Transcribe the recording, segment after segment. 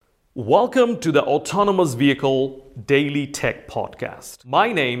Welcome to the Autonomous Vehicle Daily Tech Podcast.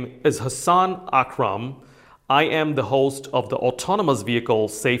 My name is Hassan Akram. I am the host of the Autonomous Vehicle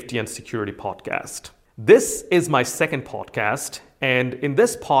Safety and Security Podcast. This is my second podcast, and in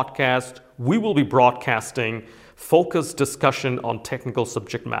this podcast, we will be broadcasting focused discussion on technical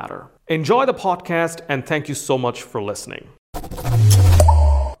subject matter. Enjoy the podcast, and thank you so much for listening.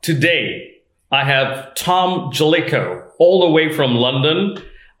 Today, I have Tom Jellicoe, all the way from London,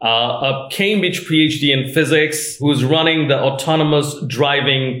 a Cambridge PhD in physics, who's running the autonomous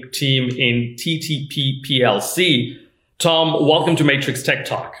driving team in TTP PLC. Tom, welcome to Matrix Tech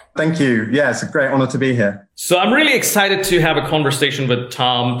Talk. Thank you. Yeah, it's a great honor to be here. So I'm really excited to have a conversation with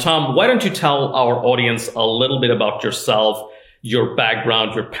Tom. Tom, why don't you tell our audience a little bit about yourself, your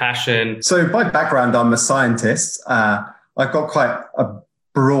background, your passion? So by background, I'm a scientist. I've got quite a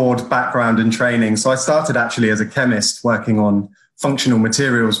broad background and training. So I started actually as a chemist working on functional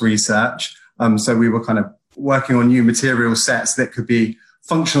materials research. So we were kind of working on new material sets that could be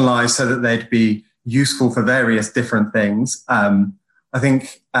functionalized so that they'd be useful for various different things. I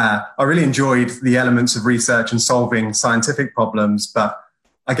think I really enjoyed the elements of research and solving scientific problems, but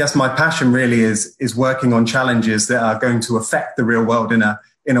I guess my passion really is working on challenges that are going to affect the real world in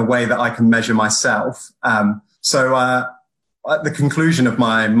a way that I can measure myself. So at the conclusion of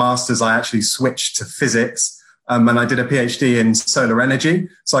my master's, I actually switched to physics. And I did a PhD in solar energy.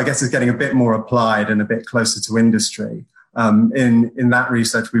 So I guess it's getting a bit more applied and a bit closer to industry. In that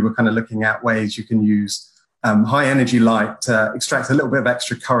research, we were kind of looking at ways you can use high energy light to extract a little bit of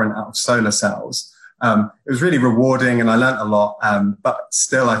extra current out of solar cells. It was really rewarding and I learned a lot. But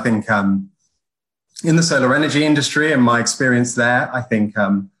still, I think in the solar energy industry and my experience there, I think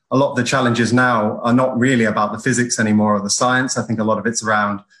a lot of the challenges now are not really about the physics anymore or the science. I think a lot of it's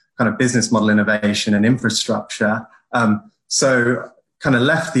around kind of business model innovation and infrastructure. So kind of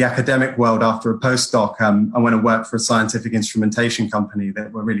left the academic world after a postdoc. I went and worked for a scientific instrumentation company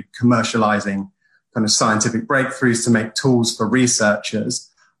that were really commercializing kind of scientific breakthroughs to make tools for researchers.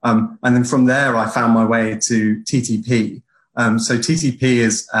 And then from there, I found my way to TTP. So TTP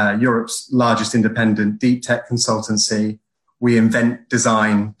is Europe's largest independent deep tech consultancy. We invent,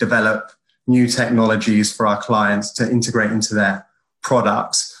 design, develop new technologies for our clients to integrate into their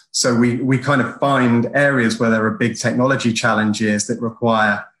products. So we kind of find areas where there are big technology challenges that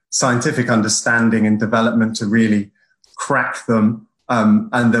require scientific understanding and development to really crack them.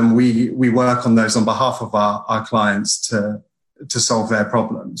 And then we work on those on behalf of our clients to solve their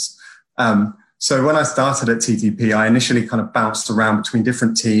problems. So when I started at TTP, I initially kind of bounced around between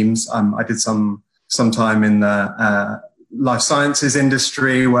different teams. I did some time in the life sciences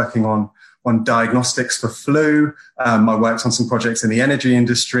industry, working on diagnostics for flu. I worked on some projects in the energy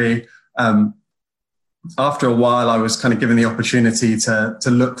industry. After a while, I was kind of given the opportunity to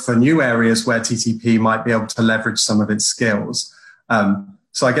look for new areas where TTP might be able to leverage some of its skills.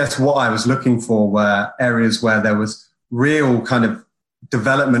 So I guess what I was looking for were areas where there was real kind of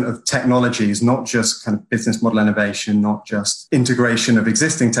development of technologies, not just kind of business model innovation, not just integration of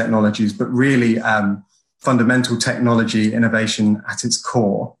existing technologies, but really fundamental technology innovation at its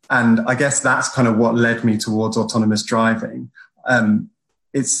core. And I guess that's kind of what led me towards autonomous driving.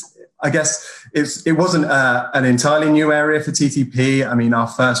 It wasn't an entirely new area for TTP. I mean, our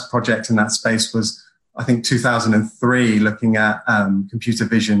first project in that space was, I think, 2003, looking at computer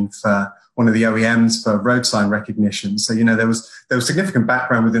vision for one of the OEMs for road sign recognition. So, you know, there was significant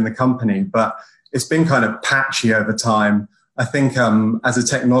background within the company, but it's been kind of patchy over time. I think as a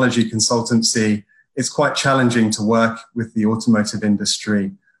technology consultancy, it's quite challenging to work with the automotive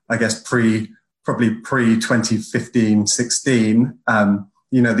industry, I guess, probably pre 2015, 16.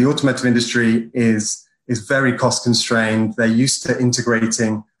 You know, the automotive industry is very cost constrained. They're used to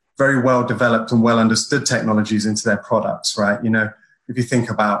integrating very well developed and well understood technologies into their products, right? You know, if you think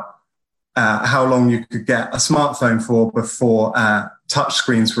about how long you could get a smartphone for before touch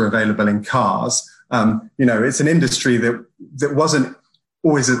screens were available in cars, you know, it's an industry that wasn't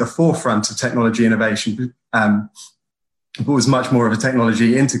always at the forefront of technology innovation, but was much more of a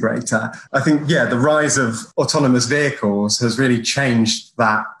technology integrator. I think, yeah, the rise of autonomous vehicles has really changed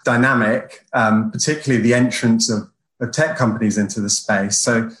that dynamic, particularly the entrance of tech companies into the space.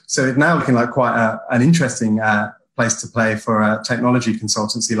 So it's now looking like quite an interesting place to play for a technology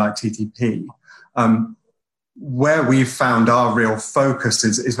consultancy like TTP. Where we've found our real focus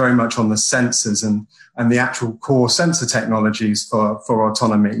is very much on the sensors and the actual core sensor technologies for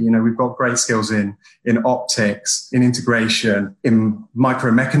autonomy. You know, we've got great skills in optics, in integration, in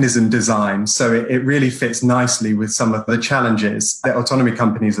micromechanism design. So it really fits nicely with some of the challenges that autonomy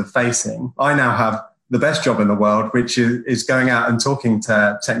companies are facing. I now have the best job in the world, which is going out and talking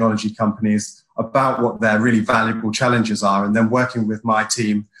to technology companies about what their really valuable challenges are, and then working with my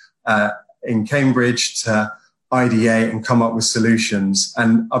team in Cambridge to ideate and come up with solutions.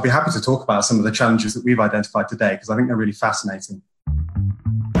 And I'll be happy to talk about some of the challenges that we've identified today, because I think they're really fascinating.